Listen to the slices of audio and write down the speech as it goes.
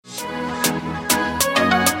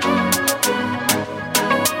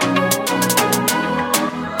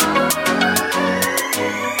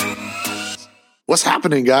What's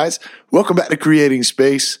happening, guys? Welcome back to Creating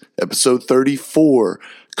Space, episode 34,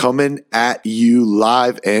 coming at you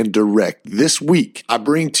live and direct. This week, I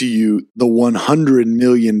bring to you the $100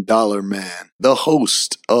 million man, the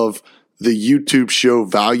host of the YouTube show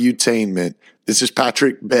Valuetainment. This is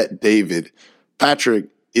Patrick Bet-David. Patrick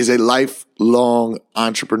is a lifelong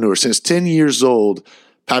entrepreneur. Since 10 years old,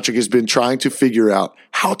 Patrick has been trying to figure out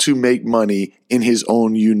how to make money in his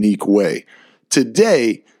own unique way.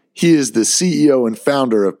 Today, he is the CEO and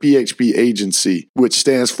founder of PHP Agency, which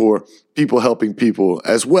stands for People Helping People,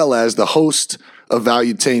 as well as the host of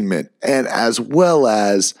Valuetainment, and as well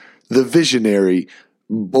as the visionary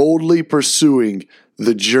boldly pursuing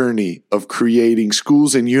the journey of creating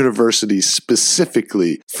schools and universities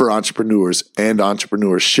specifically for entrepreneurs and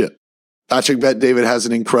entrepreneurship. Patrick Bet-David has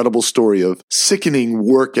an incredible story of sickening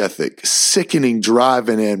work ethic, sickening drive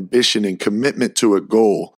and ambition and commitment to a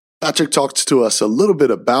goal. Patrick talks to us a little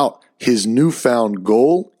bit about his newfound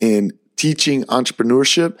goal in teaching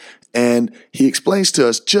entrepreneurship, and he explains to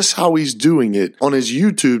us just how he's doing it on his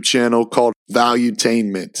YouTube channel called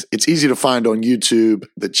Valuetainment. It's easy to find on YouTube.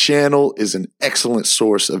 The channel is an excellent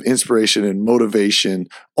source of inspiration and motivation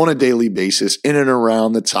on a daily basis in and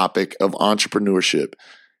around the topic of entrepreneurship.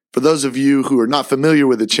 For those of you who are not familiar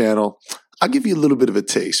with the channel, I'll give you a little bit of a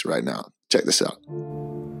taste right now. Check this out.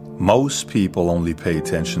 Most people only pay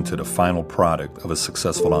attention to the final product of a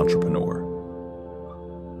successful entrepreneur.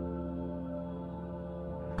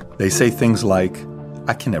 They say things like,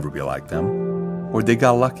 I can never be like them, or they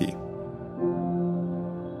got lucky.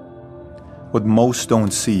 What most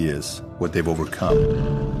don't see is what they've overcome.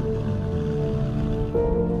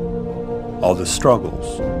 All the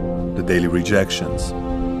struggles, the daily rejections,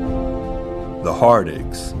 the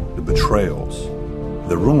heartaches, the betrayals,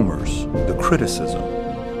 the rumors, the criticism,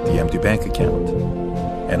 the empty bank account,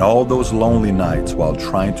 and all those lonely nights while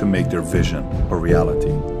trying to make their vision a reality.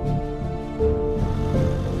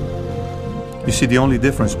 You see, the only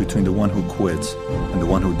difference between the one who quits and the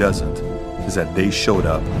one who doesn't is that they showed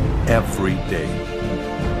up every day.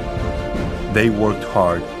 They worked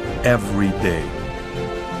hard every day.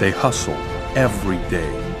 They hustled every day.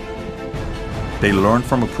 They learned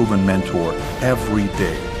from a proven mentor every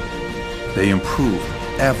day. They improved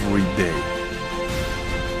every day.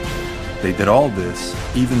 They did all this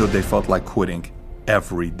even though they felt like quitting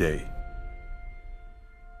every day.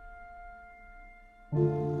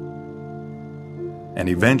 And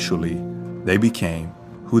eventually, they became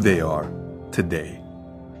who they are today.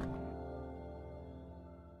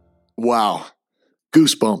 Wow.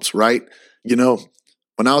 Goosebumps, right? You know,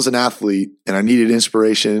 when I was an athlete and I needed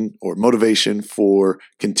inspiration or motivation for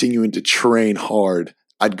continuing to train hard,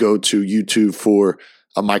 I'd go to YouTube for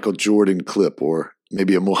a Michael Jordan clip or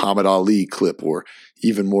maybe a Muhammad Ali clip or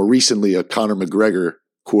even more recently a Conor McGregor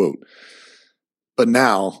quote. But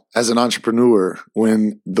now, as an entrepreneur,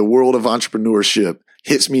 when the world of entrepreneurship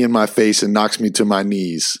hits me in my face and knocks me to my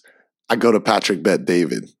knees, I go to Patrick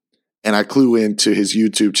Bet-David and I clue into his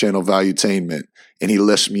YouTube channel Valuetainment, and he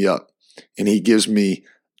lifts me up and he gives me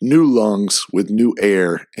new lungs with new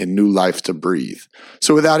air and new life to breathe.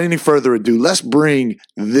 So without any further ado, let's bring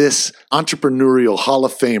this entrepreneurial Hall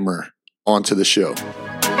of Famer onto the show.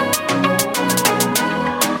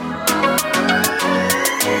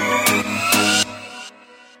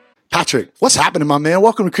 Patrick, what's happening, my man?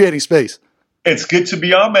 Welcome to Creating Space. It's good to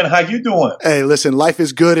be on, man. How you doing? Hey, listen, life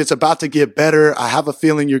is good. It's about to get better. I have a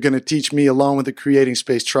feeling you're going to teach me, along with the Creating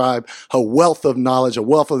Space tribe, a wealth of knowledge, a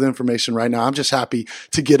wealth of information right now. I'm just happy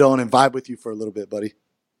to get on and vibe with you for a little bit, buddy.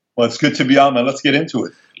 Well, it's good to be on, man. Let's get into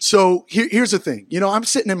it. So here's the thing. You know, I'm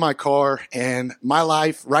sitting in my car and my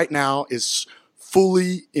life right now is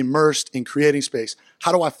fully immersed in creating space.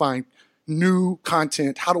 How do I find new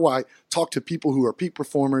content? How do I talk to people who are peak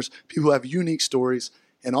performers, people who have unique stories?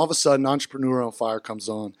 And all of a sudden, Entrepreneur on Fire comes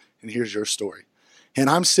on, and here's your story. And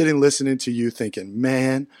I'm sitting listening to you thinking,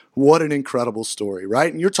 man, what an incredible story,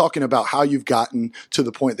 right? And you're talking about how you've gotten to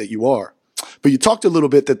the point that you are. But you talked a little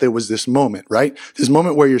bit that there was this moment, right? This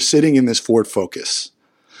moment where you're sitting in this Ford Focus.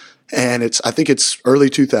 And I think it's early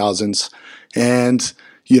 2000s. And,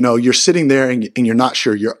 you know, you're sitting there and you're not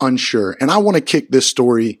sure, you're unsure. And I want to kick this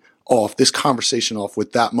story off, this conversation off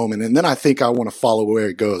with that moment. And then I think I want to follow where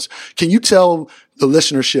it goes. Can you tell the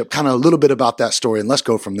listenership kind of a little bit about that story? And let's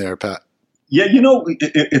go from there, Pat. Yeah, you know,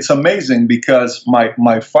 it's amazing because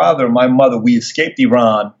my father, my mother, we escaped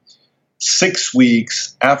Iran 6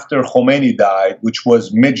 weeks after Khomeini died, which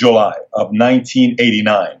was mid-July of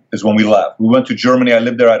 1989 is when we left. We went to Germany. I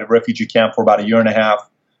lived there at a refugee camp for about a year and a half,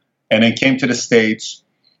 and then came to the States.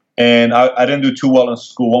 And I didn't do too well in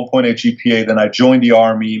school, 1.8 GPA. Then I joined the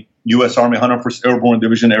Army, U.S. Army 101st Airborne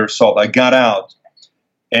Division Air Assault. I got out,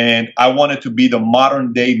 And I wanted to be the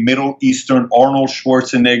modern day Middle Eastern Arnold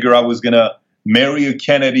Schwarzenegger. I was going to marry a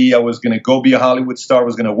Kennedy. I was going to go be a Hollywood star. I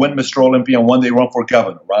was going to win Mr. Olympia and one day run for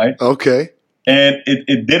governor, right? Okay. And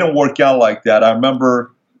it didn't work out like that. I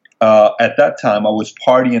remember at that time I was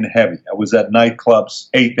partying heavy. I was at nightclubs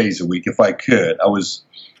 8 days a week if I could. I was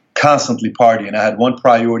constantly partying. I had one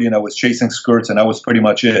priority, and I was chasing skirts, and that was pretty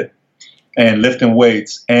much it, and lifting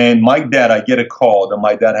weights. And my dad, I get a call that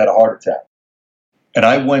my dad had a heart attack. And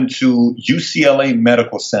I went to UCLA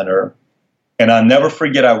Medical Center, and I'll never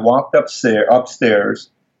forget, I walked upstairs,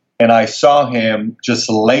 and I saw him just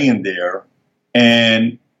laying there.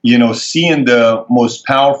 And, you know, seeing the most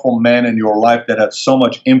powerful man in your life that had so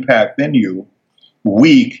much impact in you,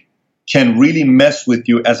 weak, can really mess with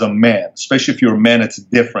you as a man, especially if you're a man, it's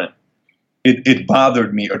different. It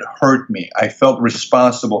bothered me. It hurt me. I felt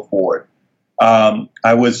responsible for it.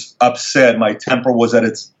 I was upset. My temper was at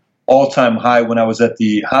its all-time high when I was at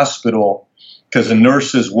the hospital because the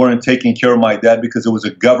nurses weren't taking care of my dad because it was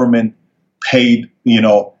a government-paid,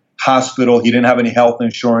 hospital. He didn't have any health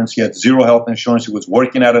insurance. He had zero health insurance. He was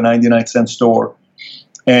working at a 99-cent store.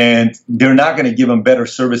 And they're not going to give him better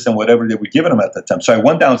service than whatever they were giving him at that time. So I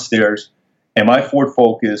went downstairs in my Ford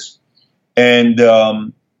Focus, and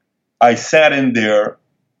I sat in there.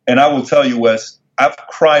 And I will tell you, Wes, I've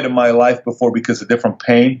cried in my life before because of different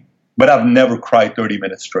pain, but I've never cried 30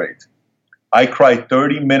 minutes straight. I cried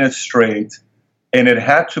 30 minutes straight, and it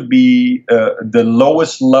had to be the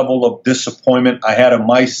lowest level of disappointment I had in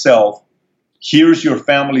myself. Here's your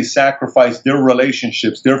family sacrifice, their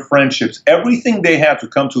relationships, their friendships, everything they had to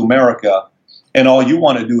come to America, and all you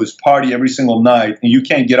want to do is party every single night, and you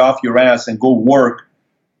can't get off your ass and go work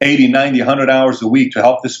 80, 90, 100 hours a week to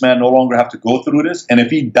help this man no longer have to go through this. And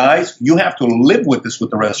if he dies, you have to live with this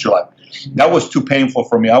with the rest of your life. That was too painful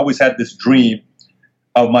for me. I always had this dream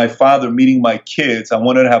of my father meeting my kids. I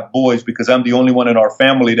wanted to have boys because I'm the only one in our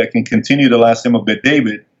family that can continue the last name of Bet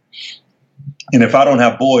David. And if I don't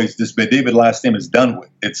have boys, this Bet David last name is done with.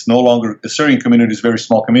 It's no longer, the Syrian community is a very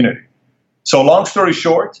small community. So long story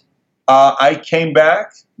short, I came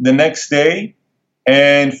back the next day,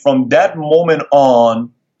 and from that moment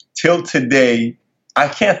on till today, I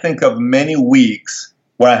can't think of many weeks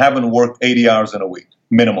where I haven't worked 80 hours in a week,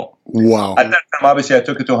 minimum. Wow. At that time, obviously, I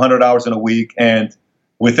took it to 100 hours in a week, and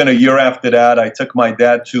within a year after that, I took my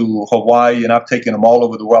dad to Hawaii, and I've taken him all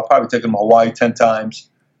over the world. I've probably taken him to Hawaii 10 times.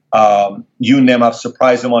 You name him, I've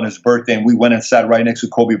surprised him on his birthday, and we went and sat right next to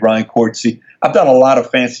Kobe Bryant courtesy. I've done a lot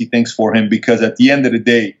of fancy things for him because at the end of the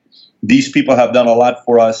day, these people have done a lot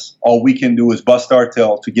for us. All we can do is bust our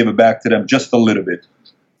tail to give it back to them just a little bit.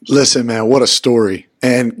 Listen, man, what a story.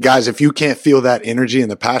 And guys, if you can't feel that energy and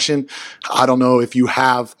the passion, I don't know if you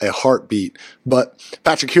have a heartbeat. But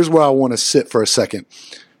Patrick, here's where I want to sit for a second.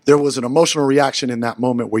 There was an emotional reaction in that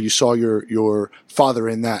moment where you saw your father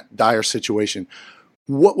in that dire situation.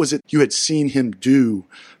 What was it you had seen him do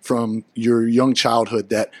from your young childhood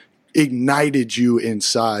that ignited you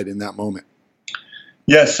inside in that moment?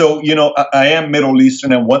 Yeah, so, I am Middle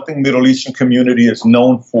Eastern, and one thing Middle Eastern community is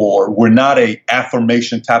known for, we're not a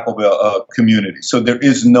affirmation type of a community. So there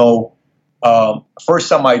is no, first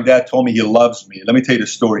time my dad told me he loves me, let me tell you the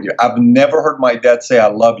story here. I've never heard my dad say I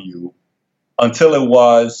love you until it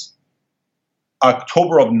was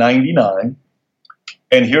October of 99.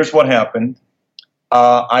 And here's what happened.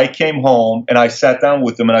 I came home and I sat down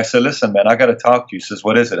with him and I said, listen, man, I got to talk to you. He says,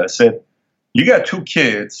 what is it? I said, you got 2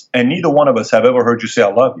 kids and neither one of us have ever heard you say,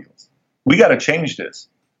 I love you. We got to change this.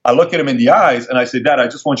 I look at him in the eyes and I said, Dad, I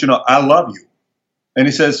just want you to know I love you. And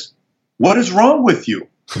he says, what is wrong with you?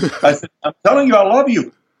 I said, I'm telling you, I love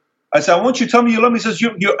you. I said, I want you to tell me you love me. He says,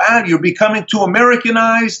 you're becoming too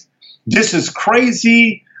Americanized. This is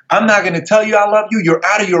crazy. I'm not going to tell you I love you. You're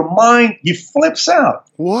out of your mind. He flips out.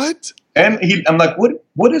 What? And I'm like,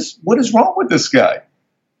 what is wrong with this guy?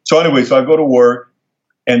 So anyway, so I go to work.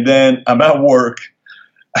 And then I'm at work.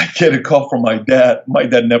 I get a call from my dad. My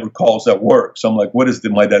dad never calls at work. So I'm like, what is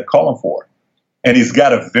my dad calling for? And he's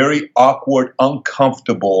got a very awkward,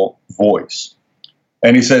 uncomfortable voice.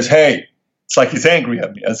 And he says, hey, it's like he's angry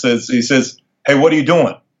at me. He says, hey, what are you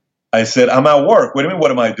doing? I said, I'm at work. What do you mean,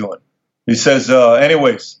 what am I doing? He says,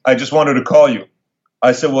 anyways, I just wanted to call you.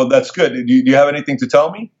 I said, well, that's good. Do you have anything to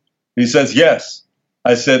tell me? He says, yes.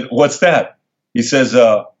 I said, what's that? He says,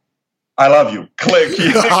 I love you. Click.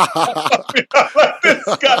 This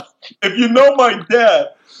guy, if you know my dad.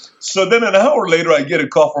 So then an hour later, I get a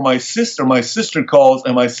call from my sister. My sister calls,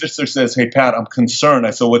 and my sister says, hey, Pat, I'm concerned.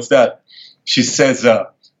 I said, what's that? She says,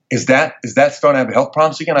 is that starting to have health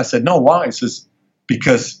problems again? I said, no, why? He says,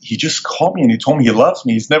 because he just called me and he told me he loves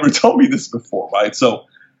me. He's never told me this before, right? So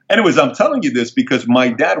Anyways, I'm telling you this because my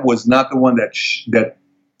dad was not the one that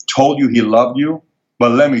told you he loved you.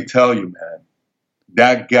 But let me tell you, man,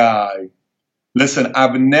 that guy, listen,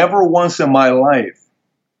 I've never once in my life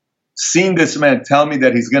seen this man tell me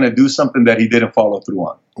that he's going to do something that he didn't follow through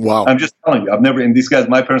on. Wow. I'm just telling you, and these guys,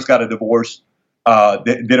 my parents got a divorce.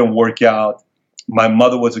 They didn't work out. My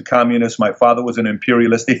mother was a communist. My father was an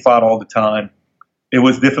imperialist. They fought all the time. It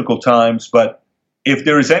was difficult times. But if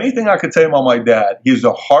there is anything I could tell you about my dad, he's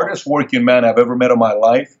the hardest working man I've ever met in my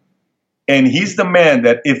life. And he's the man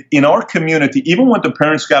that if in our community, even when the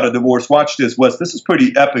parents got a divorce, watch this, Wes, this is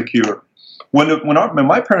pretty epic here. When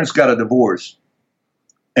my parents got a divorce,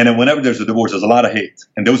 and then whenever there's a divorce, there's a lot of hate.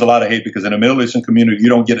 And there was a lot of hate because in the Middle Eastern community, you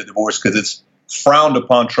don't get a divorce because it's frowned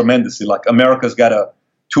upon tremendously. Like America's got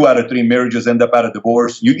 2 out of 3 marriages end up out of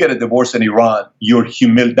divorce. You get a divorce in Iran, you're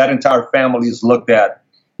humiliated. That entire family is looked at.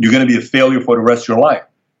 You're going to be a failure for the rest of your life.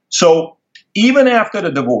 So even after the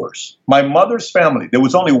divorce, my mother's family, there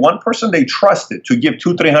was only one person they trusted to give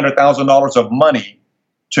 $200,000-$300,000 of money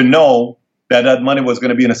to know that that money was going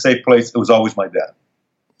to be in a safe place. It was always my dad.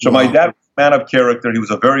 So my dad was a man of character. He was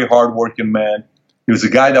a very hardworking man. He was a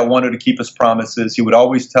guy that wanted to keep his promises. He would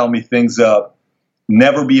always tell me things of,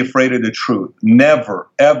 never be afraid of the truth. Never,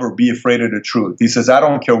 ever be afraid of the truth. He says, I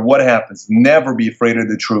don't care what happens. Never be afraid of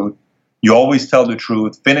the truth. You always tell the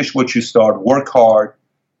truth. Finish what you start. Work hard.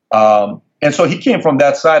 And so he came from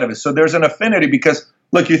that side of it. So there's an affinity because,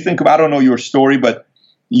 look, you think about, I don't know your story, but,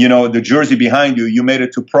 you know, the jersey behind you, you made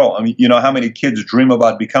it to pro. I mean, you know how many kids dream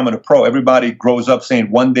about becoming a pro? Everybody grows up saying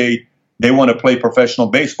one day they want to play professional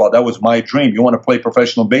baseball. That was my dream. You want to play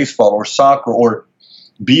professional baseball or soccer or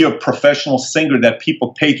be a professional singer that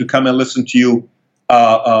people pay to come and listen to you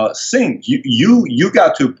sing. You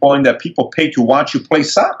got to a point that people pay to watch you play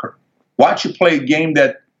soccer, watch you play a game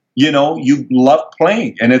that, you know, you love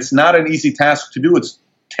playing. And it's not an easy task to do. It's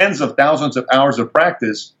tens of thousands of hours of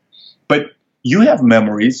practice. But you have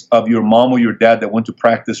memories of your mom or your dad that went to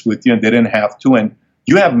practice with you and they didn't have to. And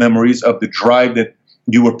you have memories of the drive that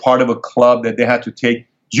you were part of a club that they had to take.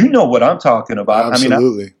 You know what I'm talking about.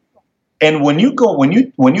 Absolutely. I mean, and when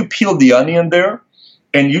you peel the onion there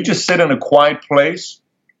and you just sit in a quiet place,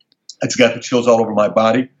 it's got the chills all over my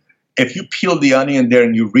body. If you peel the onion there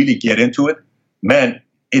and you really get into it, man,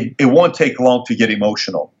 it won't take long to get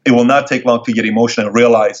emotional. It will not take long to get emotional and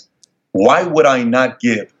realize, why would I not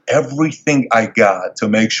give everything I got to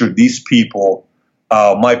make sure these people,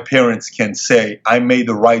 my parents, can say, I made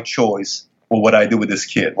the right choice for what I did with this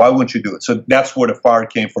kid? Why wouldn't you do it? So that's where the fire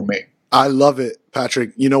came for me. I love it,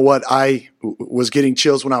 Patrick. You know what? I was getting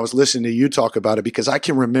chills when I was listening to you talk about it because I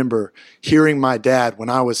can remember hearing my dad when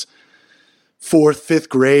I was 4th, 5th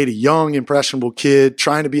grade, a young, impressionable kid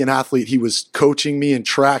trying to be an athlete. He was coaching me in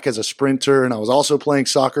track as a sprinter, and I was also playing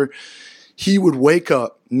soccer. He would wake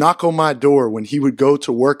up, knock on my door when he would go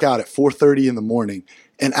to work out at 4:30 in the morning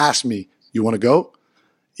and ask me, you want to go?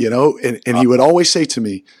 You know, and he would always say to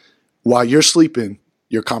me, while you're sleeping,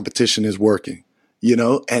 your competition is working, you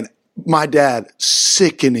know, and my dad,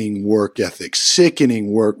 sickening work ethic, sickening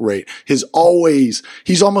work rate. He's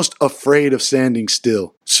almost afraid of standing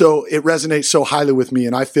still. So it resonates so highly with me.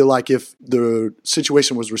 And I feel like if the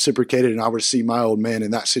situation was reciprocated and I were to see my old man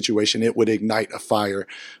in that situation, it would ignite a fire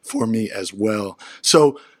for me as well.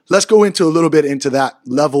 So let's go into a little bit into that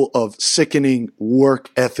level of sickening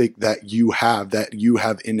work ethic that you have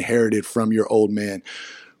inherited from your old man.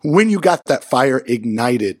 When you got that fire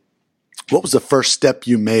ignited, what was the first step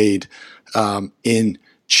you made in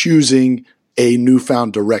choosing a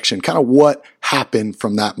newfound direction? Kind of what happened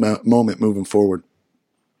from that moment moving forward?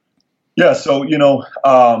 Yeah, so, you know,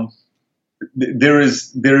 there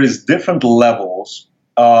is different levels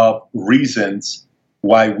of reasons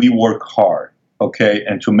why we work hard, okay,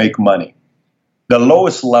 and to make money. The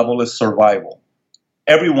lowest level is survival.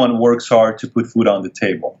 Everyone works hard to put food on the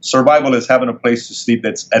table. Survival is having a place to sleep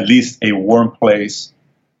that's at least a warm place,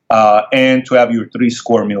 and to have your 3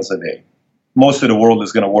 square meals a day. Most of the world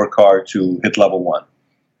is going to work hard to hit level 1.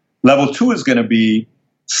 Level 2 is going to be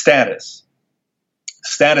status.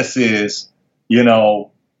 Status is, you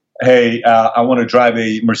know, hey, I want to drive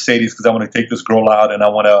a Mercedes because I want to take this girl out and I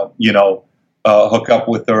want to, you know, hook up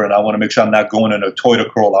with her and I want to make sure I'm not going in a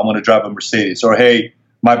Toyota Corolla. I want to drive a Mercedes. Or, hey,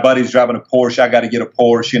 my buddy's driving a Porsche. I got to get a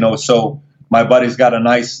Porsche, you know, so my buddy's got a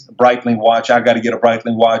nice Breitling watch. I got to get a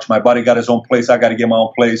Breitling watch. My buddy got his own place. I got to get my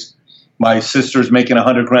own place. My sister's making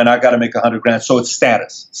 $100,000. I got to make $100,000. So it's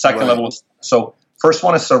status. Second level is status. So first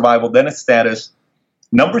one is survival. Then it's status.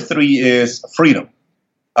 Number 3 is freedom.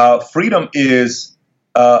 Freedom is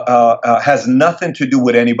has nothing to do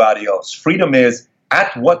with anybody else. Freedom is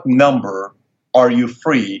at what number are you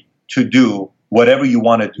free to do whatever you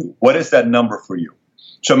want to do. What is that number for you?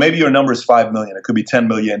 So maybe your number is 5 million. It could be 10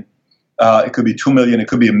 million. It could be 2 million. It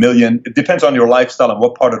could be 1 million. It depends on your lifestyle and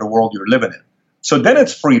what part of the world you're living in. So then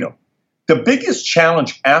it's freedom. The biggest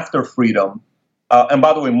challenge after freedom, and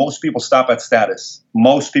by the way, most people stop at status.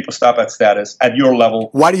 Most people stop at status at your level.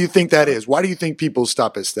 Why do you think that is? Why do you think people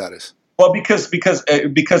stop at status? Well, because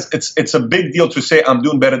it's a big deal to say I'm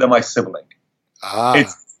doing better than my sibling.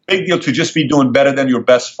 It's a big deal to just be doing better than your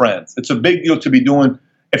best friends. It's a big deal to be doing,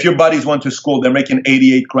 if your buddies went to school, they're making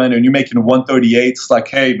 88 grand and you're making 138. It's like,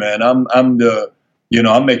 hey man, I'm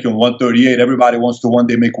making 138. Everybody wants to one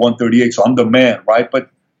day make 138, so I'm the man, right? But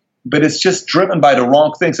it's just driven by the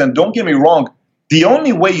wrong things. And don't get me wrong, the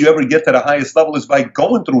only way you ever get to the highest level is by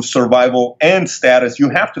going through survival and status. You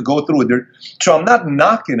have to go through it. So I'm not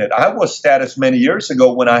knocking it. I was status many years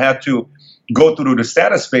ago when I had to go through the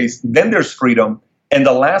status phase. Then there's freedom. And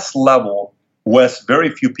the last level, Wes, very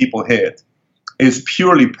few people hit, is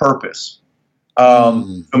purely purpose.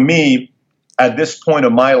 To me, at this point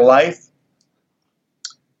of my life,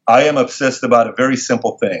 I am obsessed about a very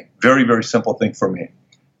simple thing, very, very simple thing for me.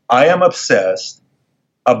 I am obsessed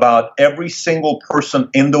about every single person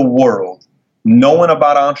in the world knowing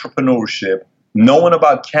about entrepreneurship, knowing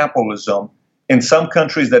about capitalism. In some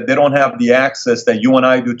countries that they don't have the access that you and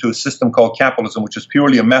I do to a system called capitalism, which is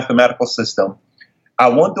purely a mathematical system. I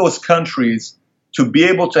want those countries to be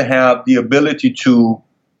able to have the ability to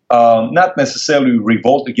not necessarily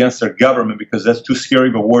revolt against their government, because that's too scary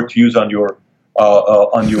of a word to use on your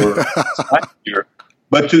side here.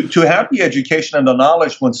 But to have the education and the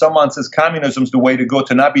knowledge when someone says communism is the way to go,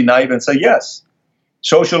 to not be naive and say yes.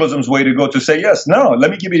 Socialism's way to go, to say yes. No,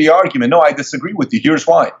 let me give you the argument. No, I disagree with you. Here's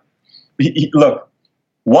why. Look,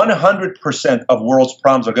 100% of world's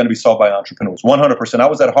problems are going to be solved by entrepreneurs. 100%. I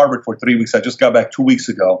was at Harvard for 3 weeks. I just got back 2 weeks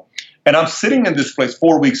ago. And I'm sitting in this place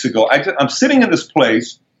 4 weeks ago. I'm sitting in this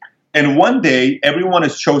place, and one day everyone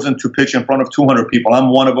is chosen to pitch in front of 200 people. I'm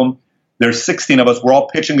one of them. There's 16 of us. We're all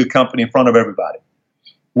pitching a company in front of everybody.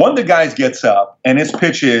 One of the guys gets up, and his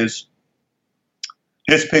pitch is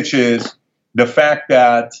the fact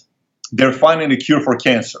that they're finding a cure for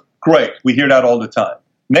cancer. Great. We hear that all the time.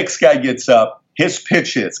 Next guy gets up. His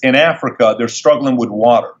pitch is, in Africa, they're struggling with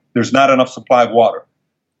water. There's not enough supply of water.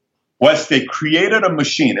 Wes, they created a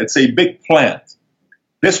machine. It's a big plant.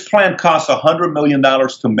 This plant costs $100 million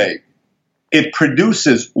to make. It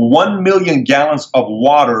produces 1 million gallons of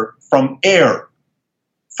water from air.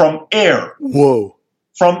 From air. Whoa.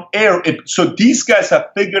 From air. So these guys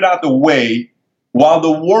have figured out a way, while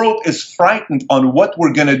the world is frightened on what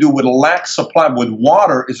we're going to do with lack supply with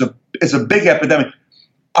water is a big epidemic.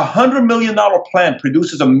 $100 million plant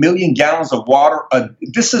produces 1 million gallons of water.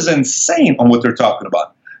 This is insane on what they're talking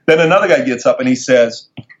about. Then another guy gets up and he says,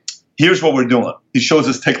 here's what we're doing. He shows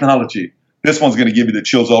us technology. This one's going to give you the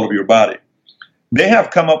chills all over your body. They have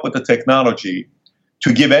come up with the technology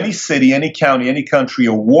to give any city, any county, any country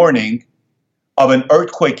a warning of an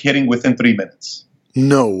earthquake hitting within 3 minutes.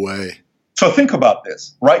 No way. So think about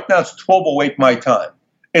this. Right now it's 12:08 my time.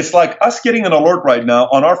 It's like us getting an alert right now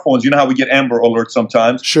on our phones. You know how we get Amber alerts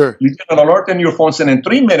sometimes? Sure. You get an alert in your phones, and in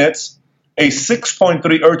 3 minutes, a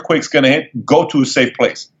 6.3 earthquake's going to hit. Go to a safe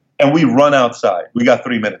place. And we run outside. We got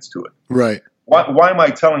 3 minutes to it. Right. Why am I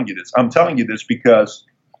telling you this? I'm telling you this because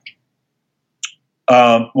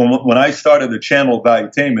when I started the channel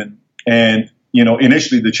Valuetainment, and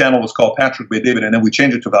initially the channel was called Patrick Bet-David, and then we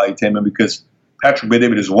changed it to Valuetainment because Patrick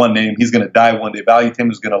Bet-David is one name. He's going to die one day.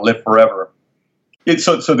 Valuetainment is going to live forever.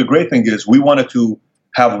 So the great thing is we wanted to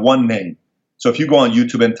have one name. So if you go on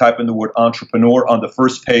YouTube and type in the word entrepreneur on the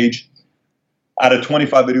first page, out of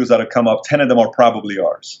 25 videos that have come up, 10 of them are probably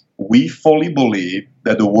ours. We fully believe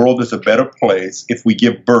that the world is a better place if we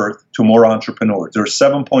give birth to more entrepreneurs. There are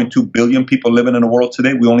 7.2 billion people living in the world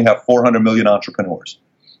today. We only have 400 million entrepreneurs.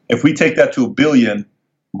 If we take that to 1 billion,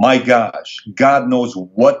 my gosh, God knows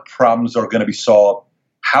what problems are going to be solved,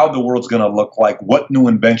 how the world's going to look like, what new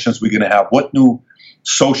inventions we're going to have, what new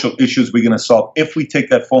social issues we're going to solve. If we take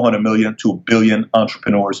that 400 million to 1 billion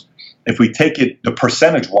entrepreneurs, if we take it the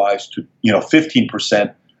percentage-wise to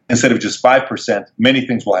 15% instead of just 5%, many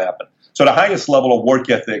things will happen. So the highest level of work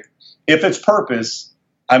ethic, if it's purpose,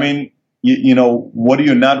 I mean, what are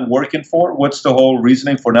you not working for? What's the whole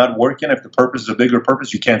reasoning for not working? If the purpose is a bigger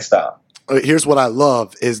purpose, you can't stop. Here's what I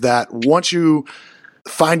love is that once you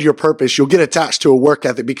find your purpose, you'll get attached to a work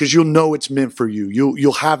ethic because you'll know it's meant for you.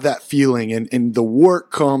 You'll have that feeling, and the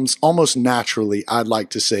work comes almost naturally, I'd like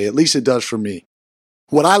to say. At least it does for me.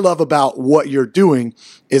 What I love about what you're doing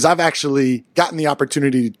is I've actually gotten the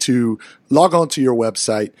opportunity to log on to your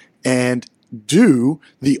website and do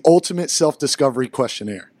the ultimate self-discovery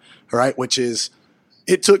questionnaire. right? Which is,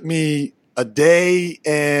 it took me a day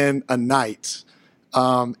and a night.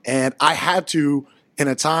 And I had to, in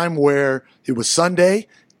a time where it was Sunday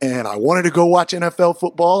and I wanted to go watch NFL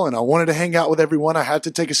football and I wanted to hang out with everyone, I had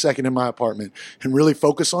to take a second in my apartment and really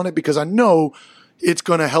focus on it, because I know it's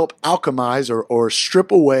going to help alchemize or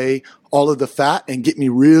strip away all of the fat and get me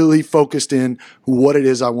really focused in what it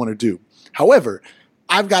is I want to do. However,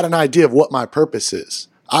 I've got an idea of what my purpose is.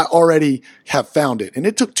 I already have found it. And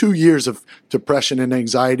it took 2 years of depression and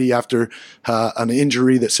anxiety after an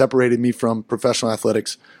injury that separated me from professional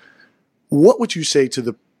athletics. What would you say to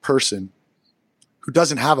the person who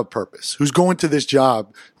doesn't have a purpose, who's going to this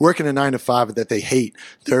job, working a 9 to 5 that they hate?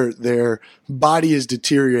 Their body is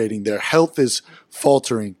deteriorating. Their health is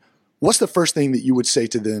faltering. What's the first thing that you would say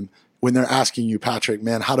to them when they're asking you, Patrick,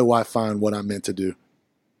 man, how do I find what I'm meant to do?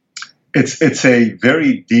 It's a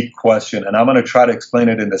very deep question, and I'm going to try to explain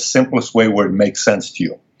it in the simplest way where it makes sense to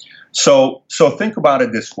you. So think about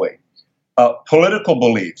it this way. Political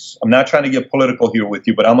beliefs. I'm not trying to get political here with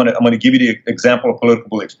you, but I'm going to give you the example of political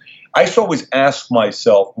beliefs. I used to always ask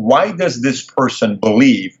myself, why does this person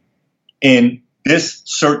believe in this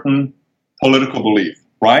certain political belief,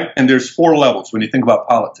 right? And there's 4 levels when you think about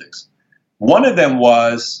politics. One of them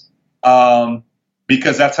was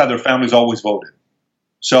because that's how their families always voted.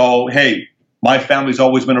 So, hey, my family's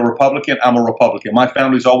always been a Republican, I'm a Republican. My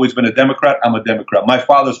family's always been a Democrat, I'm a Democrat. My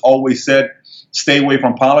father's always said, stay away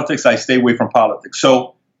from politics, I stay away from politics.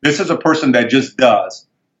 So this is a person that just does.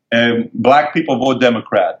 And black people vote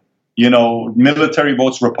Democrat. Military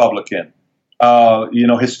votes Republican.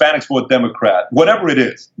 Hispanics vote Democrat. Whatever it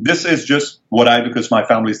is, this is just what I do because my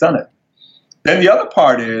family's done it. Then the other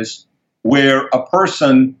part is where a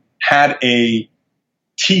person had a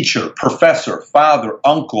teacher, professor, father,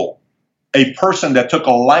 uncle, a person that took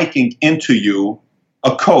a liking into you,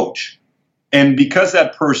 a coach. And because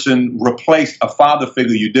that person replaced a father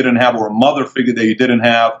figure you didn't have or a mother figure that you didn't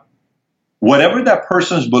have, whatever that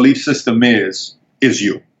person's belief system is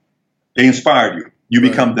you. They inspired you. You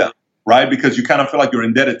become them, right? Because you kind of feel like you're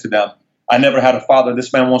indebted to them. I never had a father.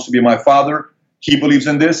 This man wants to be my father. He believes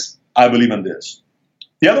in this. I believe in this.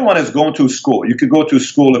 The other one is going to school. You could go to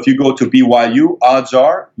school. If you go to BYU, odds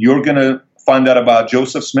are you're going to find out about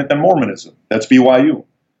Joseph Smith and Mormonism. That's BYU.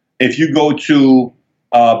 If you go to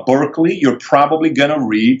Berkeley, you're probably going to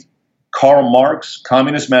read Karl Marx,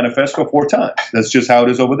 Communist Manifesto 4 times. That's just how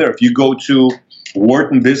it is over there. If you go to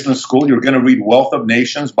Wharton Business School, you're going to read Wealth of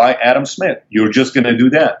Nations by Adam Smith. You're just going to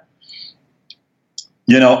do that.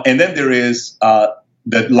 And then there is,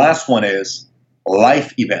 the last one is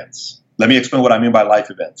life events. Let me explain what I mean by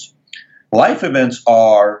life events. Life events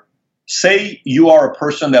are, say you are a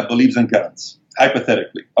person that believes in guns,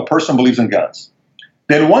 hypothetically. A person believes in guns.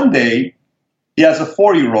 Then one day, he has a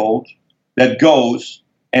 4-year-old that goes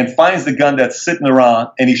and finds the gun that's sitting around,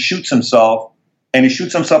 and he shoots himself,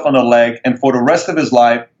 on the leg, and for the rest of his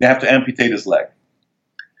life, they have to amputate his leg.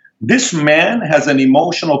 This man has an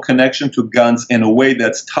emotional connection to guns in a way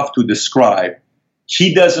that's tough to describe.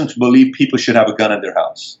 He doesn't believe people should have a gun in their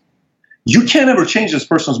house. You can't ever change this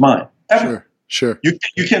person's mind, ever. Sure. You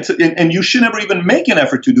can't, and you should never even make an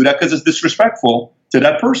effort to do that because it's disrespectful to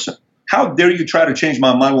that person. How dare you try to change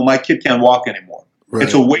my mind when my kid can't walk anymore? Right.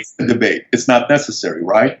 It's a wasted debate. It's not necessary,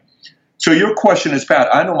 right? So your question is,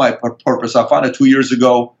 Pat, I know my purpose. I found it 2 years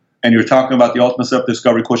ago, and you're talking about the Ultimate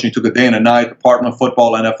Self-Discovery question. You took a day and a night, Department of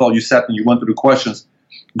Football, NFL. You sat and you went through the questions.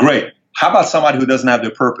 Great. How about somebody who doesn't have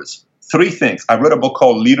their purpose? 3 things. I read a book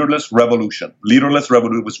called Leaderless Revolution. Leaderless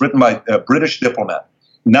Revolution was written by a British diplomat.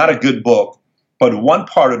 Not a good book, but one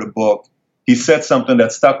part of the book, he said something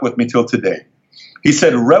that stuck with me till today. He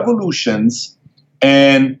said revolutions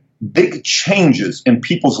and big changes in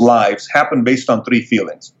people's lives happen based on 3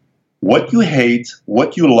 feelings: what you hate,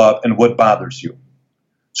 what you love, and what bothers you.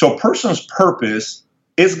 So a person's purpose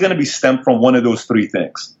is going to be stemmed from one of those 3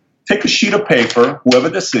 things. Take a sheet of paper, whoever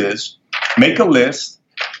this is, make a list.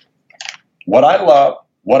 What I love,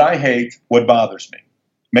 what I hate, what bothers me.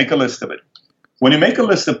 Make a list of it. When you make a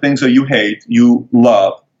list of things that you hate, you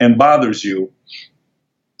love, and bothers you,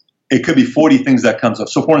 it could be 40 things that comes up.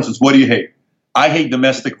 So for instance, what do you hate? I hate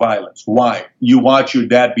domestic violence. Why? You watch your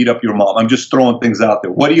dad beat up your mom. I'm just throwing things out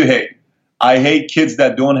there. What do you hate? I hate kids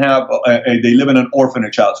that don't have, they live in an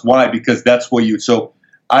orphanage house. Why? Because that's what you, so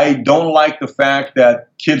I don't like the fact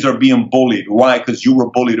that kids are being bullied. Why? Because you were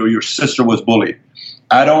bullied or your sister was bullied.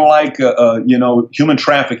 I don't like, human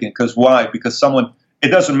trafficking. Because why? Because someone, it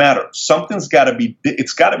doesn't matter. Something's got to be,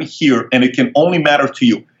 it's got to be here, and it can only matter to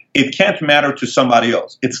you. It can't matter to somebody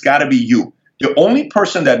else. It's got to be you. The only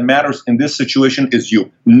person that matters in this situation is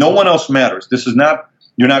you. No one else matters. This is not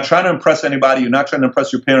You're not trying to impress anybody. You're not trying to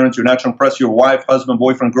impress your parents. You're not trying to impress your wife, husband,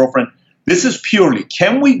 boyfriend, girlfriend. This is purely,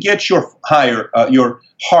 can we get your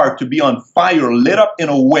heart to be on fire, lit up in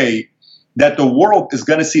a way that the world is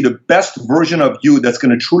going to see the best version of you that's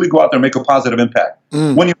going to truly go out there and make a positive impact?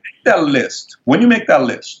 When you make that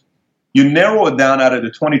list, you narrow it down out of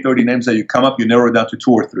the 20, 30 names that you come up, you narrow it down to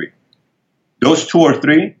 2 or 3. Those 2 or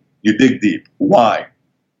 3, you dig deep. Why?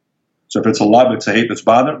 So if it's a love, it's a hate, it's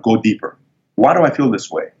bother, go deeper. Why do I feel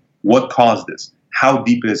this way? What caused this? How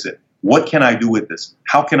deep is it? What can I do with this?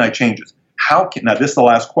 How can I change this? Now this is the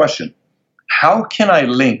last question. How can I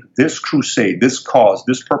link this crusade, this cause,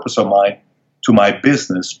 this purpose of mine to my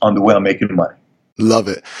business on the way I'm making money? Love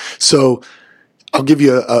it. So I'll give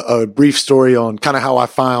you a brief story on kind of how I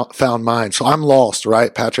found mine. So I'm lost,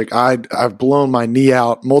 right, Patrick? I've blown my knee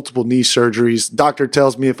out, multiple knee surgeries. Doctor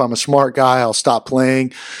tells me if I'm a smart guy, I'll stop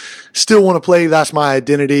playing. Still want to play. That's my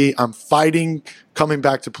identity. I'm fighting coming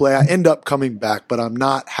back to play. I end up coming back, but I'm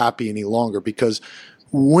not happy any longer because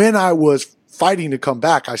when I was fighting to come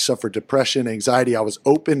back, I suffered depression, anxiety. I was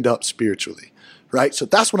opened up spiritually, right? So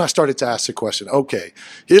that's when I started to ask the question, okay,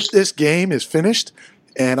 if this game is finished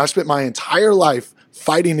and I spent my entire life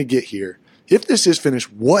fighting to get here, if this is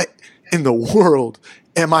finished, what in the world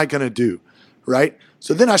am I going to do, right?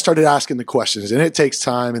 So then I started asking the questions, and it takes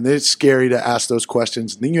time, and it's scary to ask those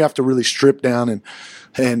questions. And then you have to really strip down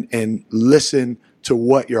and listen to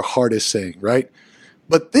what your heart is saying, right?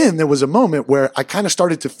 But then there was a moment where I kind of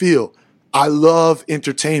started to feel, I love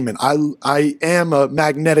entertainment. I am a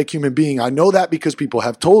magnetic human being. I know that because people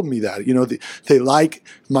have told me that. You know, they like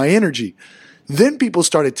my energy. Then people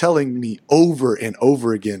started telling me over and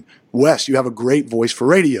over again, Wes, you have a great voice for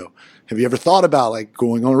radio. Have you ever thought about like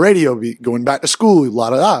going on radio, going back to school, la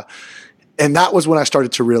da da? And that was when I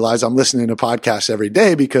started to realize I'm listening to podcasts every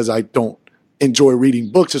day because I don't enjoy reading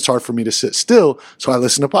books. It's hard for me to sit still. So I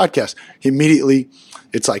listen to podcasts. Immediately,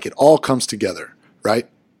 it's like it all comes together, right?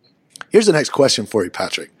 Here's the next question for you,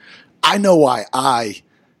 Patrick. I know why I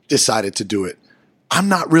decided to do it. I'm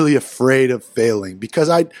not really afraid of failing because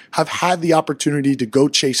I have had the opportunity to go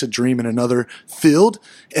chase a dream in another field,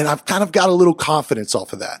 and I've kind of got a little confidence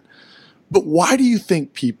off of that. But why do you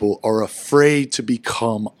think people are afraid to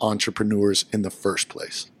become entrepreneurs in the first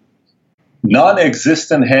place?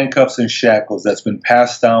 Non-existent handcuffs and shackles that's been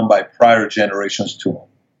passed down by prior generations to them.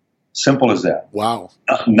 Simple as that. Wow.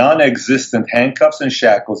 Non-existent handcuffs and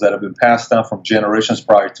shackles that have been passed down from generations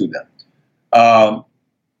prior to them.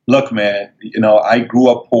 Look, man, I grew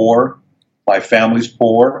up poor. My family's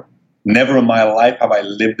poor. Never in my life have I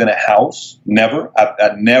lived in a house. Never.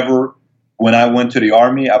 I've never. When I went to the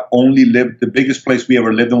army, I've only lived, the biggest place we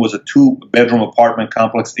ever lived in was a 2-bedroom apartment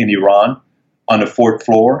complex in Iran on the 4th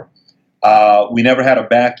floor. We never had a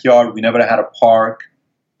backyard. We never had a park.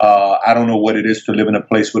 I don't know what it is to live in a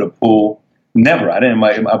place with a pool. Never.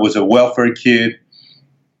 I was a welfare kid.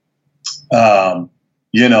 I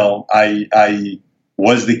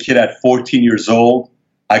was the kid at 14 years old.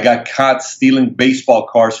 I got caught stealing baseball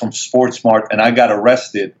cards from SportsMart, and I got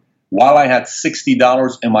arrested. While I had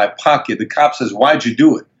 $60 in my pocket, the cop says, why'd you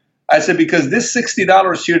do it? I said, because this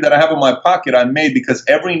 $60 here that I have in my pocket, I made because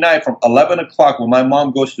every night from 11 o'clock when my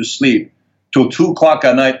mom goes to sleep till 2 o'clock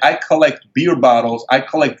at night, I collect beer bottles. I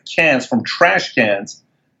collect cans from trash cans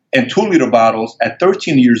and 2-liter bottles at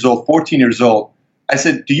 13 years old, 14 years old. I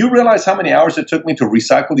said, do you realize how many hours it took me to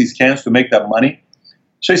recycle these cans to make that money?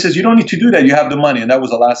 So he says, you don't need to do that. You have the money. And that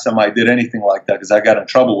was the last time I did anything like that because I got in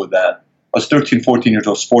trouble with that. I was 13, 14 years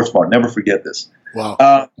old, SportsMart. Never forget this.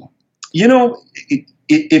 Wow.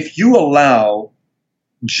 If you allow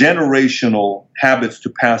generational habits to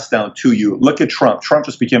pass down to you, look at Trump. Trump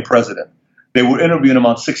just became president. They were interviewing him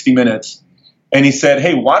on 60 Minutes, and he said,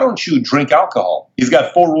 hey, why don't you drink alcohol? He's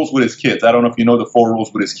got 4 rules with his kids. I don't know if you know the 4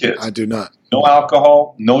 rules with his kids. I do not. No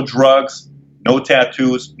alcohol, no drugs, no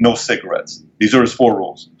tattoos, no cigarettes. These are his 4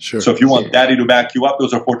 rules. Sure. So if you want daddy to back you up,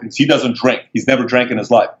 those are 4 things. He doesn't drink. He's never drank in his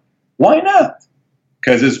life. Why not?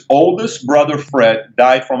 Because his oldest brother, Fred,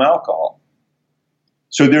 died from alcohol.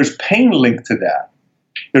 So there's pain linked to that.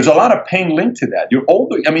 There's a lot of pain linked to that. You're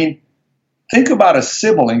older. I mean, think about a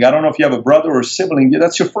sibling. I don't know if you have a brother or a sibling.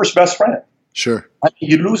 That's your first best friend. Sure. I mean,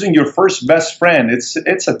 you're losing your first best friend. It's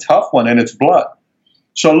a tough one, and it's blood.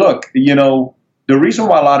 So look, the reason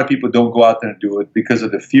why a lot of people don't go out there and do it because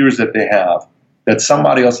of the fears that they have, that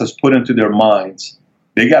somebody else has put into their minds.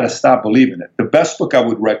 They got to stop believing it. The best book I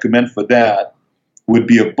would recommend for that would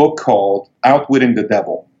be a book called Outwitting the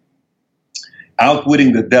Devil.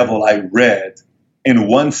 Outwitting the Devil I read in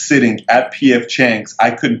one sitting at P.F. Chang's.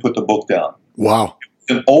 I couldn't put the book down. Wow.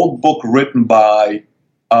 An old book written by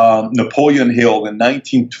Napoleon Hill in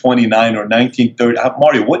 1929 or 1930,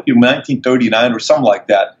 Mario, what year, 1939 or something like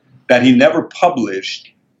that, that he never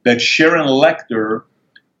published, that Sharon Lecter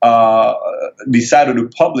decided to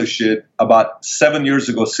publish it about 7 years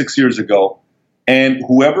ago, 6 years ago. And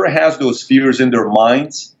whoever has those fears in their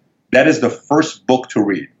minds, that is the first book to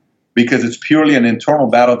read, because it's purely an internal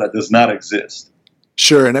battle that does not exist.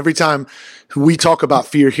 Sure. And every time we talk about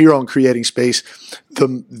fear here on Creating Space,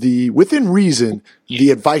 the within reason, the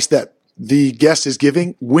advice that the guest is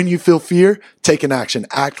giving, when you feel fear, take an action,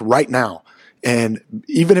 act right now. And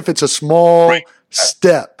even if it's a small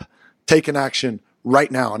step, take an action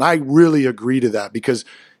right now. And I really agree to that, because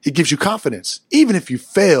it gives you confidence. Even if you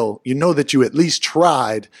fail, you know that you at least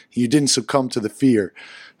tried, you didn't succumb to the fear.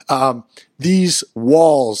 These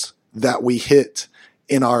walls that we hit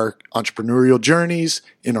in our entrepreneurial journeys,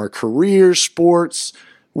 in our careers, sports,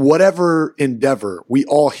 whatever endeavor, we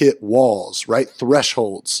all hit walls, right?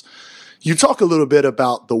 Thresholds. You talk a little bit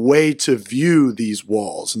about the way to view these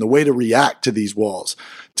walls and the way to react to these walls.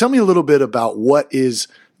 Tell me a little bit about what is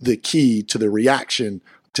the key to the reaction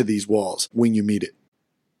to these walls when you meet it.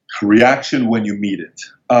 Reaction when you meet it.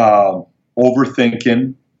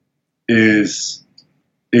 Overthinking is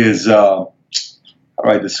how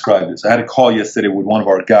do I describe this? I had a call yesterday with one of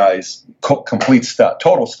our guys, complete stud,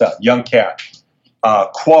 total stud, young cat,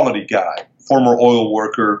 quality guy, former oil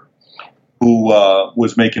worker who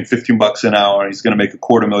was making $15 an hour. He's going to make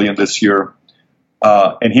 $250,000 this year.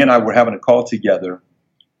 And he and I were having a call together.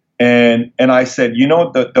 And I said, you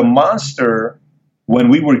know, the monster, when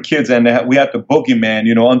we were kids and we had the boogeyman,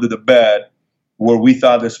 you know, under the bed where we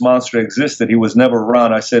thought this monster existed, he was never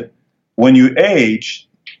around. I said, when you age,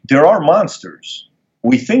 there are monsters.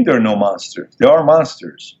 We think there are no monsters. There are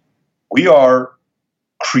monsters. We are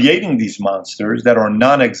creating these monsters that are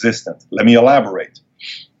non-existent. Let me elaborate.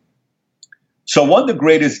 So one of the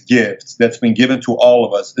greatest gifts that's been given to all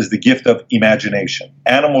of us is the gift of imagination.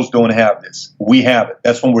 Animals don't have this. We have it.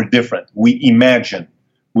 That's when we're different. We imagine.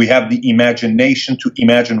 We have the imagination to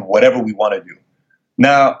imagine whatever we want to do.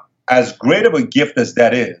 Now, as great of a gift as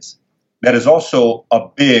that is also a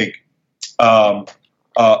big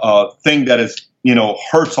thing that is, you know,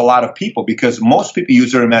 hurts a lot of people, because most people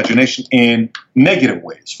use their imagination in negative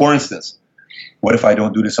ways. For instance, what if I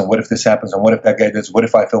don't do this, and what if this happens, and what if that guy does, what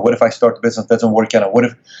if I fail, what if I start the business doesn't work out, and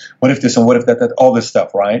what if this and what if that, all this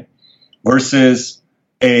stuff, right? Versus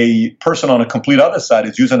a person on a complete other side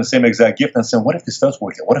is using the same exact gift and saying, what if this does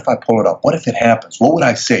work out? What if I pull it up? What if it happens? What would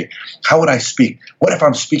I say? How would I speak? What if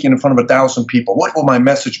I'm speaking in front of 1,000 people? What will my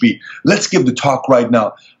message be? Let's give the talk right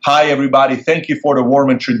now. Hi, everybody. Thank you for the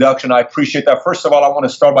warm introduction. I appreciate that. First of all, I want to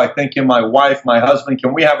start by thanking my wife, my husband.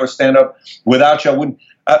 Can we have a stand up? Without you, I wouldn't.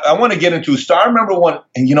 I want to get into a I remember one,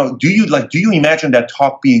 and you know, do you imagine that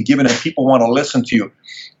talk being given and people want to listen to you?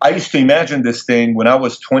 I used to imagine this thing when I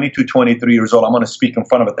was 22, 23 years old. I'm going to speak in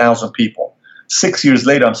front of 1,000 people. 6 years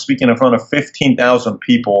later, I'm speaking in front of 15,000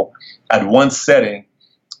 people at one setting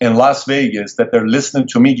in Las Vegas, that they're listening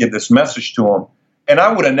to me give this message to them. And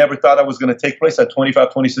I would have never thought that was going to take place at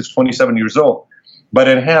 25, 26, 27 years old. But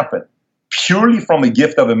it happened purely from a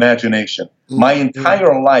gift of imagination. My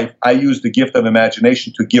entire life, I used the gift of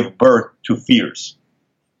imagination to give birth to fears.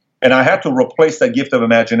 And I had to replace that gift of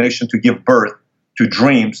imagination to give birth to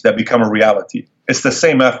dreams that become a reality. It's the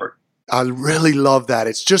same effort. I really love that.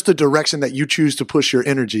 It's just the direction that you choose to push your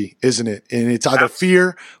energy, isn't it? And it's either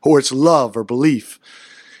fear or it's love or belief.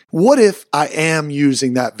 What if I am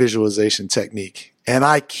using that visualization technique and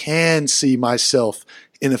I can see myself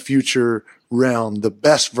in a future realm, the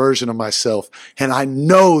best version of myself, and I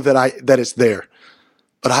know that it's there,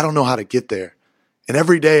 but I don't know how to get there. And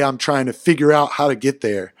every day I'm trying to figure out how to get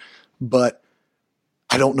there, but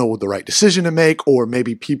I don't know the right decision to make, or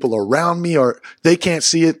maybe people around me they can't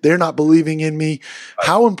see it. They're not believing in me.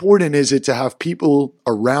 How important is it to have people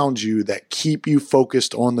around you that keep you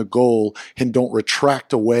focused on the goal and don't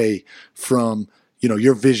retract away from, you know,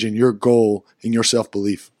 your vision, your goal, and your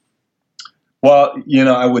self-belief? Well, you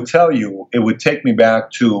know, I would tell you, it would take me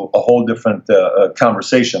back to a whole different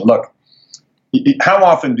conversation. Look, how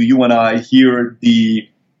often do you and I hear the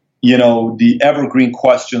evergreen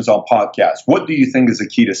questions on podcasts? What do you think is the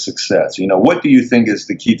key to success? You know, what do you think is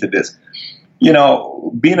the key to this? You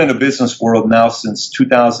know, being in the business world now since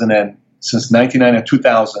 1999 and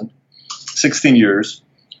 2000, 16 years,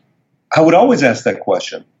 I would always ask that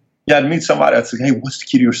question. Yeah, I'd meet somebody, I'd say, hey, what's the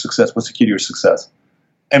key to your success? What's the key to your success?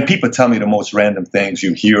 And people tell me the most random things.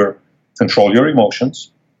 You hear, control your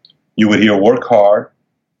emotions. You would hear, work hard,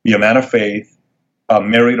 be a man of faith,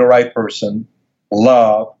 marry the right person,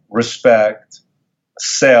 love, respect,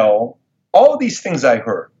 sell. All these things I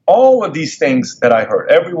heard. all of these things that I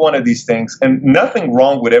heard, every one of these things, and nothing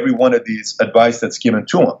wrong with every one of these advice that's given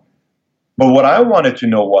to him. But what I wanted to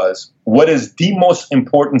know was, what is the most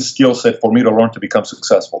important skill set for me to learn to become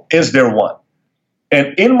successful? Is there one?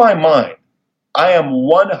 And in my mind, I am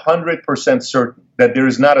 100% certain that there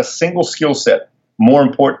is not a single skill set more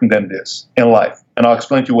important than this in life. And I'll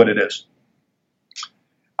explain to you what it is.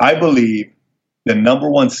 I believe the number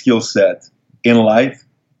one skill set in life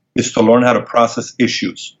is to learn how to process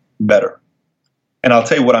issues better. And I'll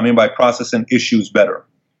tell you what I mean by processing issues better.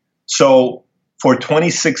 So for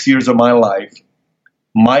 26 years of my life,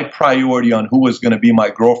 my priority on who was going to be my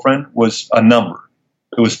girlfriend was a number.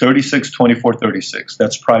 It was 36, 24, 36.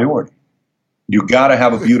 That's priority. You got to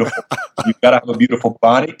have a beautiful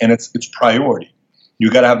body, and it's priority. You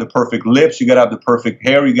got to have the perfect lips. You got to have the perfect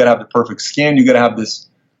hair. You got to have the perfect skin. You got to have this,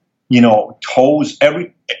 toes,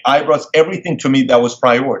 eyebrows, everything to me that was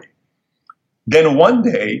priority. Then one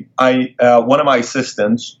day, one of my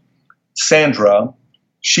assistants, Sandra,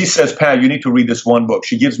 she says, Pat, you need to read this one book.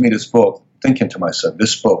 She gives me this book, thinking to myself,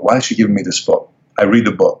 this book, why is she giving me this book? I read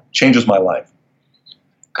the book, changes my life.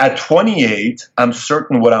 At 28, I'm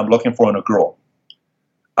certain what I'm looking for in a girl.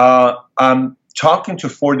 I'm talking to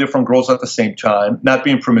 4 different girls at the same time, not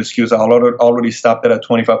being promiscuous. I already stopped that at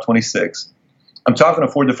 25, 26. I'm talking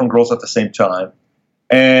to 4 different girls at the same time.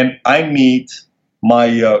 And I meet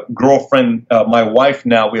my girlfriend, my wife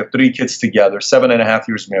now. We have 3 kids together, 7.5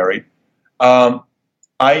 years married.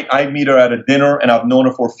 I meet her at a dinner, and I've known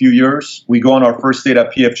her for a few years. We go on our first date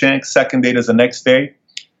at P.F. Chang's. Second date is the next day.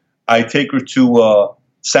 I take her to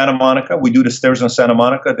Santa Monica. We do the stairs in Santa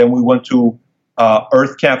Monica. Then we went to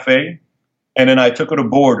Earth Cafe. And then I took her to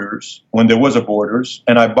Borders, when there was a Borders,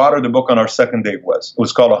 and I bought her the book on our second date. It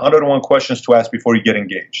was called 101 Questions to Ask Before You Get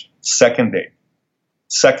Engaged. Second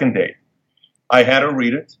date. I had her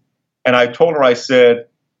read it, and I told her, I said,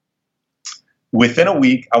 within a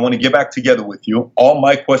week, I want to get back together with you. All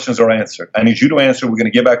my questions are answered. I need you to answer. We're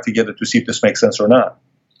going to get back together to see if this makes sense or not.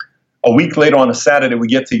 A week later, on a Saturday, we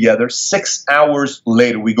get together. 6 hours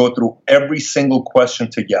later, we go through every single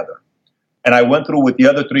question together. And I went through with the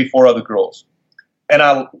other 3, 4 other girls. And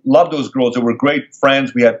I love those girls. They were great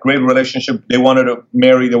friends. We had great relationship. They wanted to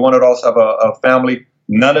marry. They wanted to also have a family.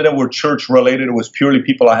 None of them were church related. It was purely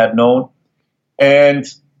people I had known. And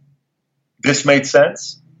this made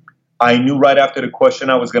sense. I knew right after the question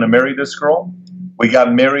I was going to marry this girl. We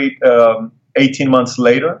got married 18 months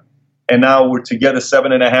later. And now we're together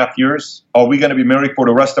 7.5 years. Are we going to be married for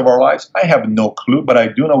the rest of our lives? I have no clue, but I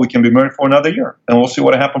do know we can be married for another year. And we'll see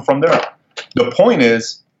what happens from there. The point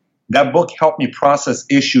is, that book helped me process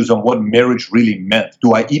issues on what marriage really meant.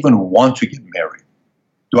 Do I even want to get married?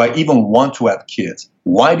 Do I even want to have kids?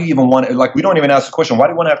 Why do you even want to, we don't even ask the question, why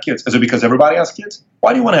do you want to have kids? Is it because everybody has kids?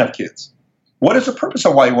 Why do you want to have kids? What is the purpose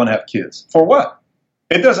of why you want to have kids? For what?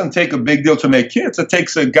 It doesn't take a big deal to make kids. It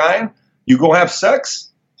takes a guy, you go have sex.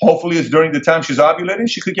 Hopefully it's during the time she's ovulating,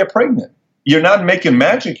 she could get pregnant. You're not making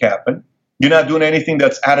magic happen. You're not doing anything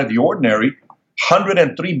that's out of the ordinary.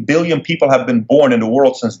 103 billion people have been born in the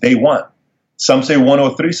world since day one. Some say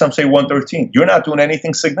 103, some say 113. You're not doing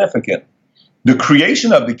anything significant. The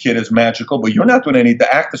creation of the kid is magical, but you're not doing anything.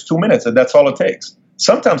 The act is 2 minutes, and that's all it takes.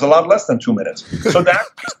 Sometimes a lot less than 2 minutes. So that,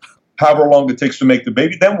 however long it takes to make the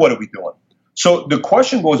baby, then what are we doing? So the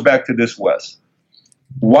question goes back to this, Wes.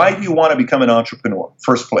 Why do you want to become an entrepreneur,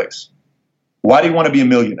 first place? Why do you want to be a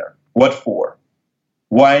millionaire? What for?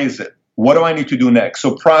 Why is it? What do I need to do next?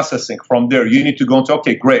 So processing from there, you need to go into,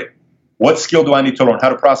 okay, great. What skill do I need to learn? How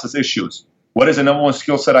to process issues? What is the number one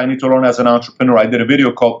skill set I need to learn as an entrepreneur? I did a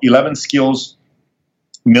video called 11 Skills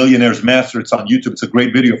Millionaires Master. It's on YouTube. It's a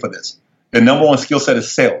great video for this. The number one skill set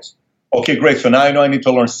is sales. Okay, great. So now I know I need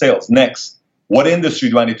to learn sales. Next, what industry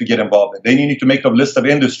do I need to get involved in? Then you need to make a list of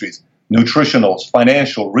industries. Nutritionals,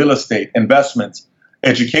 financial, real estate, investments,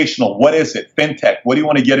 educational. What is it? FinTech. What do you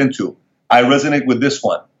want to get into? I resonate with this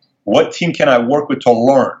one. What team can I work with to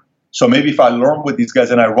learn? So maybe if I learn with these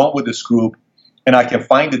guys and I run with this group and I can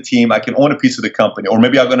find a team, I can own a piece of the company, or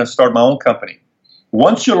maybe I'm going to start my own company.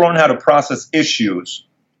 Once you learn how to process issues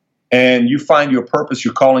and you find your purpose,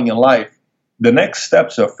 your calling in life, the next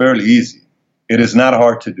steps are fairly easy. It is not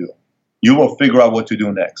hard to do. You will figure out what to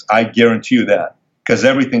do next. I guarantee you that, because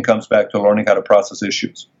everything comes back to learning how to process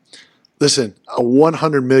issues. Listen, a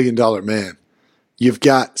 $100 million man, you've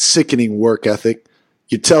got sickening work ethic.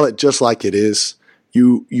 You tell it just like it is.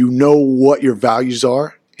 You know what your values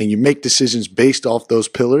are, and you make decisions based off those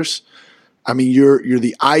pillars. I mean, you're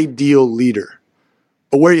the ideal leader.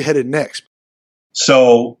 But where are you headed next?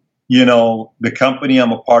 So, the company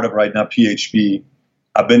I'm a part of right now, PHB,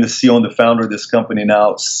 I've been the CEO and the founder of this company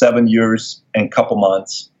now 7 years and a couple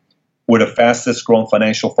months. We're the fastest growing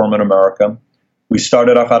financial firm in America. We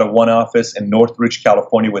started off out of one office in Northridge,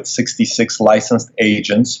 California with 66 licensed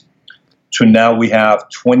agents. To now we have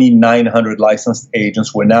 2,900 licensed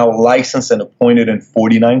agents. We're now licensed and appointed in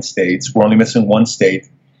 49 states. We're only missing one state.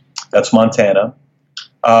 That's Montana.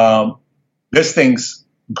 This thing's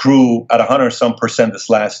grew at 100% this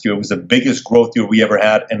last year. It was the biggest growth year we ever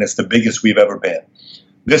had, and it's the biggest we've ever been.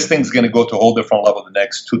 This thing's going to go to a whole different level the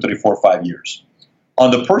next 2, 3, 4, 5 years. On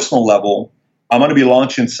the personal level, I'm going to be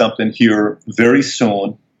launching something here very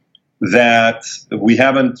soon that we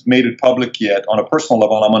haven't made it public yet. On a personal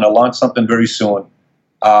level, I'm going to launch something very soon.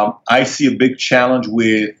 I see a big challenge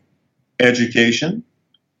with education.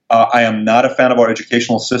 I am not a fan of our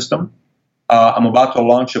educational system. I'm about to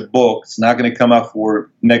launch a book. It's not going to come out for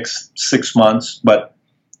next 6 months, but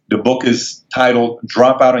the book is titled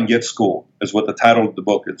Drop Out and Get Schooled, is what the title of the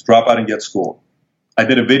book is, Drop Out and Get Schooled. I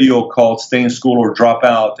did a video called Stay in School or Drop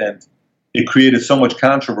Out, and it created so much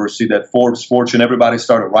controversy that Forbes, Fortune, everybody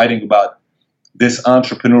started writing about this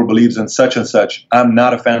entrepreneur believes in such and such. I'm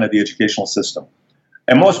not a fan of the educational system.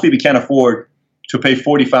 And most people can't afford to pay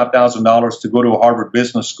 $45,000 to go to a Harvard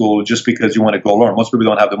Business School just because you want to go learn. Most people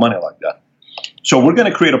don't have the money like that. So we're going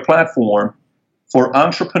to create a platform for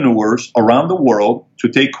entrepreneurs around the world to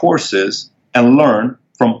take courses and learn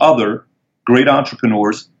from other great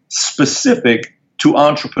entrepreneurs specific to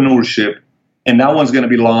entrepreneurship. And that one's going to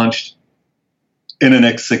be launched in the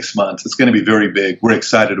next 6 months. It's going to be very big. We're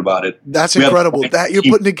excited about it. That's incredible. That you're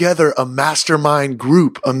putting together a mastermind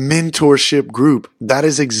group, a mentorship group. That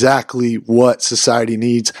is exactly what society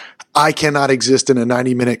needs. I cannot exist in a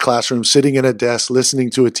 90-minute classroom sitting at a desk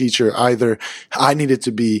listening to a teacher either. I need it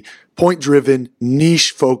to be point-driven,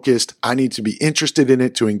 niche-focused. I need to be interested in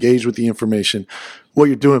it to engage with the information. What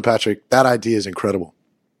you're doing, Patrick, that idea is incredible.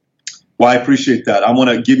 Well, I appreciate that. I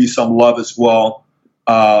want to give you some love as well.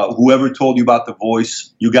 Whoever told you about the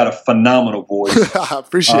voice, you got a phenomenal voice. I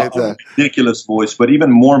appreciate that. Ridiculous voice. But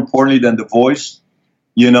even more importantly than the voice,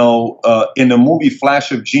 in the movie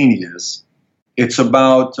Flash of Genius, it's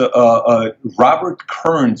about Robert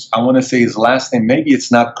Kearns. I want to say his last name. Maybe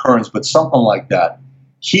it's not Kearns, but something like that.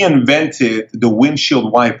 He invented the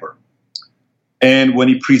windshield wiper. And when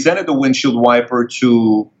he presented the windshield wiper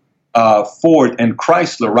to Ford and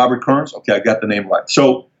Chrysler, Robert Kearns, okay, I got the name right.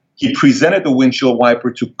 So he presented the windshield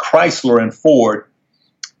wiper to Chrysler and Ford.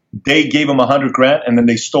 They gave him $100,000, and then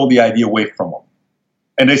they stole the idea away from him.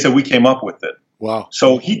 And they said, we came up with it. Wow.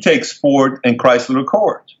 So he takes Ford and Chrysler to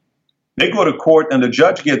court. They go to court, and the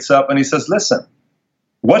judge gets up, and he says, listen,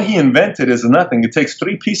 what he invented is nothing. It takes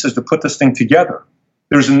 3 pieces to put this thing together.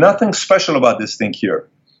 There's nothing special about this thing here.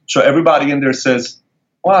 So everybody in there says,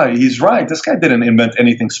 why? He's right. This guy didn't invent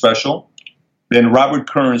anything special. Then Robert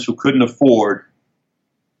Kearns, who couldn't afford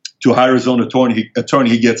to hire his own attorney,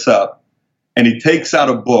 he gets up and he takes out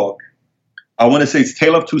a book. I want to say it's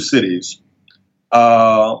Tale of Two Cities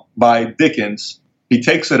by Dickens. He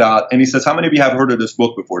takes it out and he says, how many of you have heard of this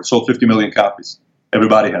book before? It sold 50 million copies.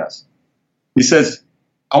 Everybody has. He says,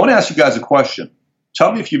 I want to ask you guys a question.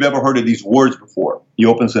 Tell me if you've ever heard of these words before. He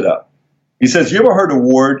opens it up. He says, you ever heard the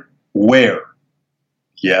word where?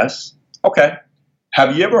 Yes. Okay.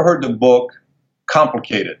 Have you ever heard the book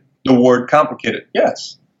Complicated? The word complicated?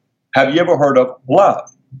 Yes. Have you ever heard of love?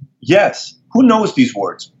 Yes. Who knows these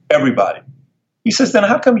words? Everybody. He says, then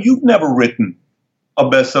how come you've never written a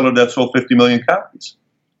bestseller that sold 50 million copies?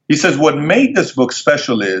 He says, what made this book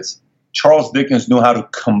special is Charles Dickens knew how to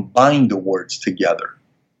combine the words together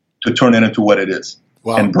to turn it into what it is.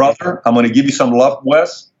 Wow. And brother, I'm going to give you some love,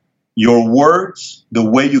 Wes. Your words, the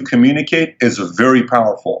way you communicate is very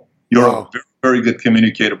powerful. You're a very, very good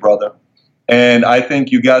communicator, brother. And I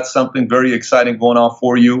think you got something very exciting going on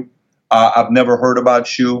for you. I've never heard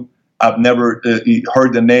about you. I've never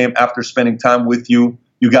heard the name after spending time with you.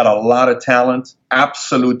 You got a lot of talent,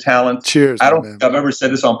 absolute talent. Cheers. I don't think I've ever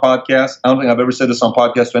said this on podcast. I don't think I've ever said this on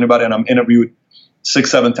podcast to anybody, and I'm interviewed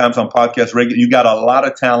 6-7 times on podcasts. You got a lot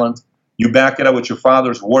of talent. You back it up with your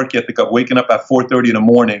father's work ethic of waking up at 4:30 in the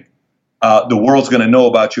morning. The world's going to know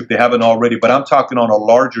about you if they haven't already. But I'm talking on a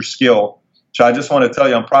larger scale. So I just want to tell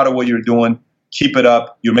you, I'm proud of what you're doing. Keep it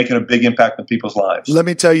up. You're making a big impact in people's lives. Let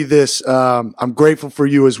me tell you this. I'm grateful for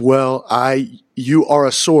you as well. You are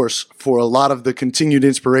a source for a lot of the continued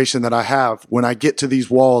inspiration that I have when I get to these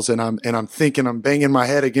walls and I'm thinking, I'm banging my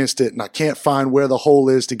head against it and I can't find where the hole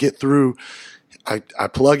is to get through. I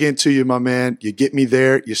plug into you, my man. You get me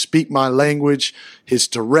there. You speak my language. It's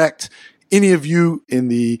direct. Any of you in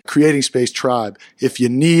the Creating Space tribe, if you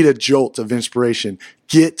need a jolt of inspiration,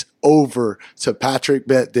 get over to Patrick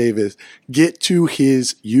Bet David. Get to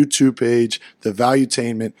his YouTube page, The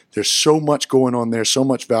Valuetainment. There's so much going on there, so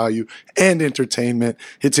much value and entertainment.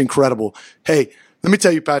 It's incredible. Hey, let me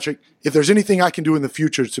tell you, Patrick, if there's anything I can do in the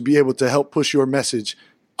future to be able to help push your message,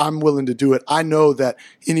 I'm willing to do it. I know that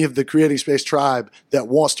any of the Creating Space tribe that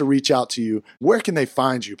wants to reach out to you, where can they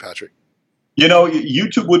find you, Patrick?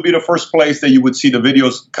 YouTube would be the first place that you would see the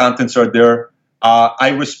videos. Contents are there. I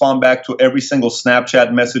respond back to every single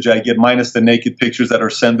Snapchat message I get, minus the naked pictures that are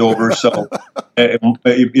sent over. So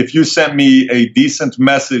if you send me a decent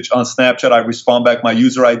message on Snapchat, I respond back. My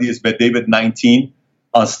user ID is BetDavid19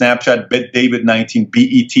 on Snapchat, BetDavid19,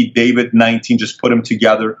 BET David19. Just put them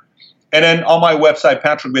together. And then on my website,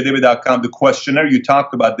 patrickbetdavid.com, the questionnaire you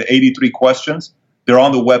talked about, the 83 questions, they're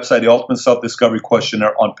on the website, the Ultimate Self-Discovery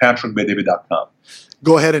Questionnaire on patrickbetdavid.com.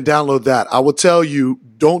 Go ahead and download that. I will tell you,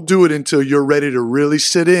 don't do it until you're ready to really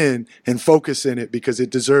sit in and focus in it, because it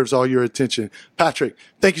deserves all your attention. Patrick,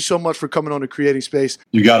 thank you so much for coming on to Creating Space.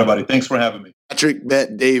 You got it, buddy. Thanks for having me. Patrick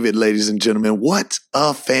Bet David, ladies and gentlemen. What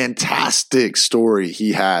a fantastic story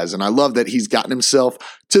he has. And I love that he's gotten himself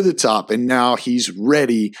to the top and now he's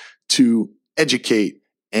ready to educate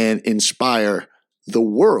and inspire the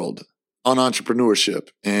world on entrepreneurship.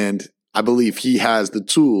 And I believe he has the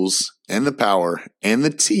tools and the power and the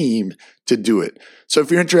team to do it. So if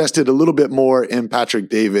you're interested a little bit more in Patrick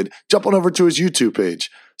David, jump on over to his YouTube page,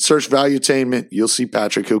 search Valuetainment. You'll see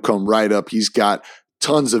Patrick. He'll come right up. He's got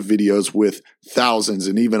tons of videos with thousands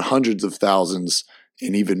and even hundreds of thousands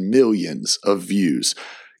and even millions of views.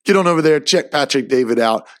 Get on over there, check Patrick David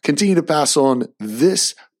out. Continue to pass on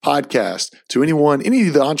this podcast to anyone, any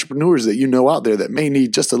of the entrepreneurs that you know out there that may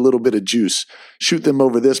need just a little bit of juice. Shoot them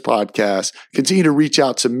over this podcast. Continue to reach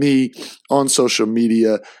out to me on social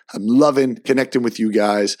media. I'm loving connecting with you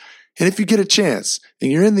guys. And if you get a chance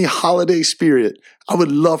and you're in the holiday spirit, I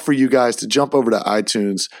would love for you guys to jump over to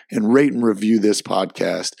iTunes and rate and review this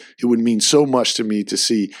podcast. It would mean so much to me to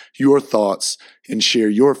see your thoughts and share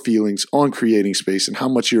your feelings on Creating Space and how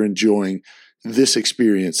much you're enjoying this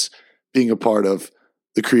experience being a part of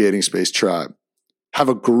the Creating Space tribe. Have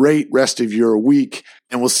a great rest of your week,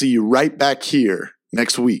 and we'll see you right back here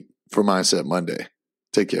next week for Mindset Monday.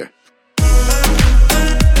 Take care.